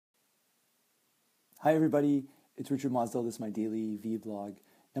Hi everybody, it's Richard Mosdell. This is my daily vlog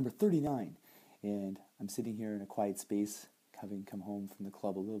number 39, and I'm sitting here in a quiet space, having come home from the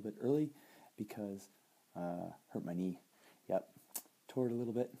club a little bit early because hurt my knee. Yep, tore it a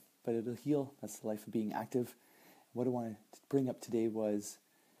little bit, but it'll heal. That's the life of being active. What I wanted to bring up today was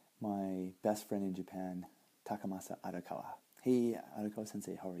my best friend in Japan, Takamasa Arakawa. Hey Arakawa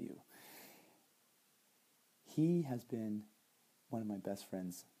Sensei, how are you? He has been one of my best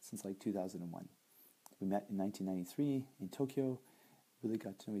friends since like 2001. We met in 1993 in Tokyo, really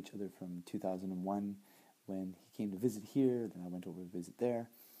got to know each other from 2001 when he came to visit here, then I went over to visit there.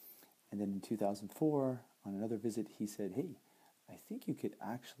 And then in 2004, on another visit, he said, hey, I think you could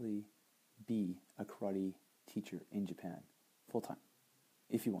actually be a karate teacher in Japan, full-time,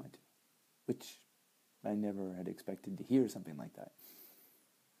 if you wanted to, which I never had expected to hear something like that.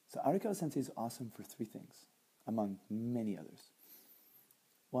 So Arakawa Sensei is awesome for three things, among many others.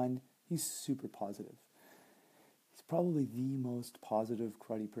 One, he's super positive. He's probably the most positive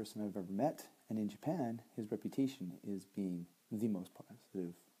karate person I've ever met, and in Japan, his reputation is being the most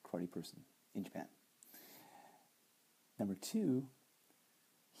positive karate person in Japan. Number two,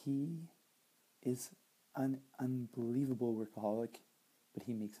 he is an unbelievable workaholic, but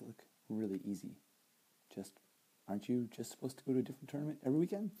he makes it look really easy. Aren't you just supposed to go to a different tournament every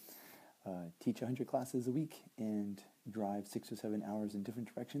weekend? Teach 100 classes a week and drive 6 or 7 hours in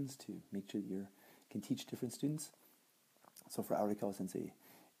different directions to make sure that you can teach different students. So for Arakawa Sensei,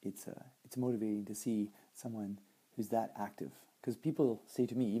 it's motivating to see someone who's that active. Because people say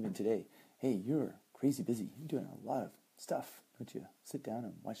to me, even today, hey, you're crazy busy. You're doing a lot of stuff. Don't you sit down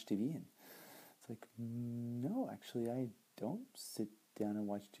and watch TV? And it's like, no, actually, I don't sit down and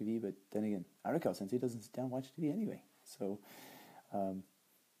watch TV. But then again, Arakawa Sensei doesn't sit down and watch TV anyway. So,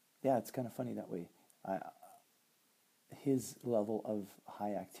 yeah, it's kind of funny that way. His level of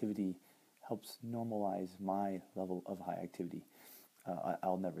high activity helps normalize my level of high activity.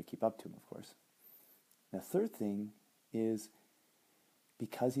 I'll never keep up to him, of course. The third thing is,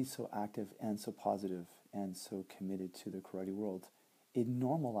 because he's so active and so positive and so committed to the karate world, it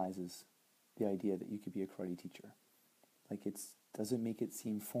normalizes the idea that you could be a karate teacher. Like, it doesn't make it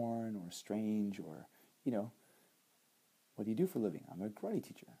seem foreign or strange or, what do you do for a living? I'm a karate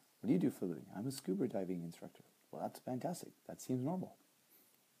teacher. What do you do for a living? I'm a scuba diving instructor. Well, that's fantastic. That seems normal.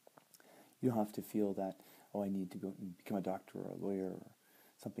 You don't have to feel that, I need to go and become a doctor or a lawyer or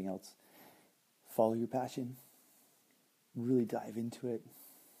something else. Follow your passion. Really dive into it.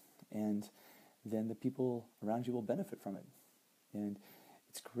 And then the people around you will benefit from it. And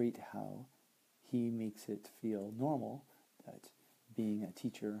it's great how he makes it feel normal that being a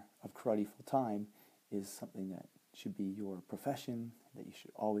teacher of karate full-time is something that should be your profession, that you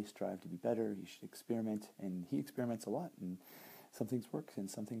should always strive to be better, you should experiment, and he experiments a lot, and some things work and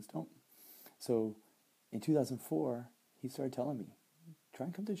some things don't. So in 2004, he started telling me, try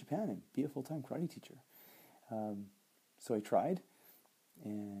and come to Japan and be a full-time karate teacher. So I tried,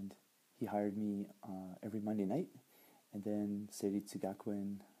 and he hired me every Monday night, and then Seiritsu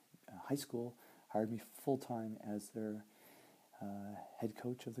Gakuen High School hired me full-time as their head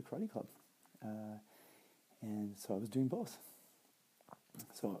coach of the karate club. And so I was doing both.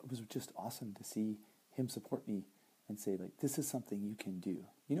 So it was just awesome to see him support me and say, like, this is something you can do.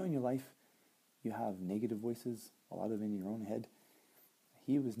 In your life, you have negative voices, a lot of them in your own head.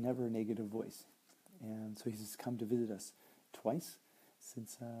 He was never a negative voice. And so he's come to visit us twice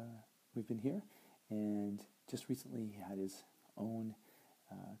since we've been here. And just recently he had his own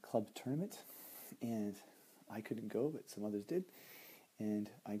club tournament. And I couldn't go, but some others did.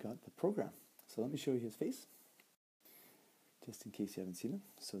 And I got the program. So let me show you his face, just in case you haven't seen him.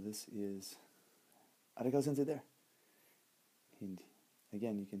 So this is Arakawa Sensei there. And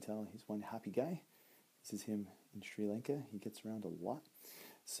again, you can tell he's one happy guy. This is him in Sri Lanka. He gets around a lot.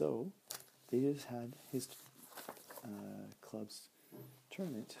 So they just had his club's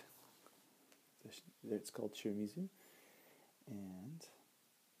tournament. It's called Shirimizu. And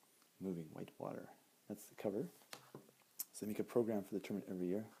Moving White Water. That's the cover. So they make a program for the tournament every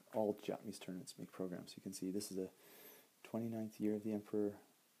year. All Japanese tournaments make programs. You can see this is the 29th year of the Emperor,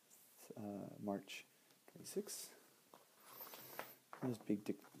 March 26th. There's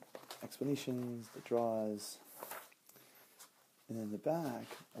big explanations, the draws. And then the back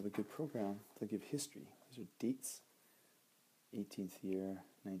of a good program, they'll give history. These are dates. 18th year,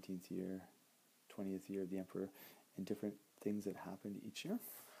 19th year, 20th year of the Emperor, and different things that happened each year.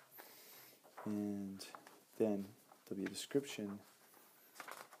 And then there'll be a description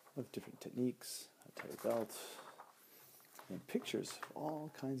of different techniques, a tie a belt, and pictures of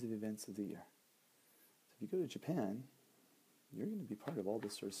all kinds of events of the year. So if you go to Japan, you're going to be part of all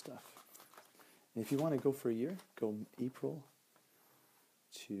this sort of stuff. And if you want to go for a year, go April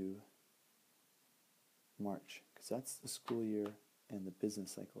to March, because that's the school year and the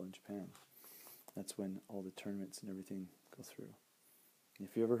business cycle in Japan. That's when all the tournaments and everything go through. And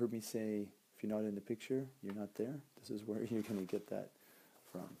if you ever heard me say, if you're not in the picture, you're not there, this is where you're going to get that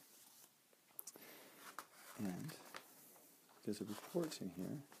from. And there's a report in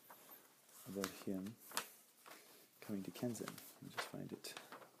here about him coming to Kenzen. Let me just find it.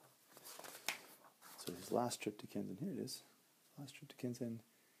 So his last trip to Kenzen, here it is. Last trip to Kenzen,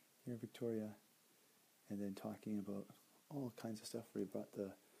 here in Victoria, and then talking about all kinds of stuff where he brought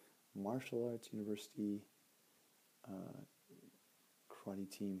the martial arts university karate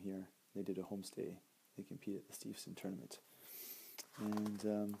team here. They did a homestay. They competed at the Stevenson tournament. And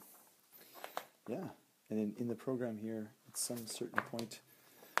yeah, and then in the program here, at some certain point,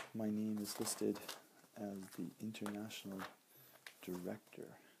 my name is listed as the international director.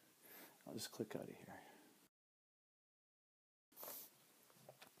 I'll just click out of here.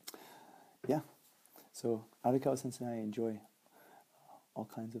 Yeah, so Arakawa Sensei and I enjoy all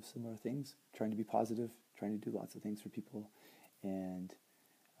kinds of similar things, trying to be positive, trying to do lots of things for people, and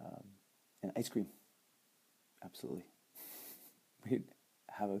ice cream, absolutely. We'd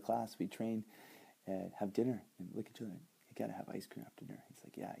have a class, we'd train, have dinner, and look at each other, you gotta have ice cream after dinner. He's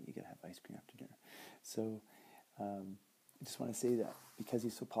like, yeah, you gotta have ice cream after dinner. So I just want to say that because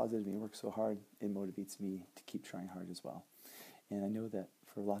he's so positive and he works so hard, it motivates me to keep trying hard as well. And I know that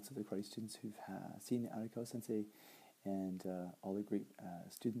for lots of the karate students who've seen Arakawa Sensei and all the great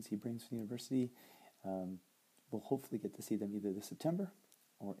students he brings to the university, we'll hopefully get to see them either this September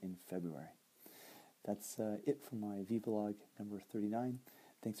or in February. That's it for my vlog number 39.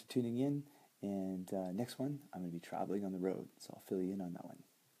 Thanks for tuning in, and next one, I'm going to be traveling on the road, so I'll fill you in on that one.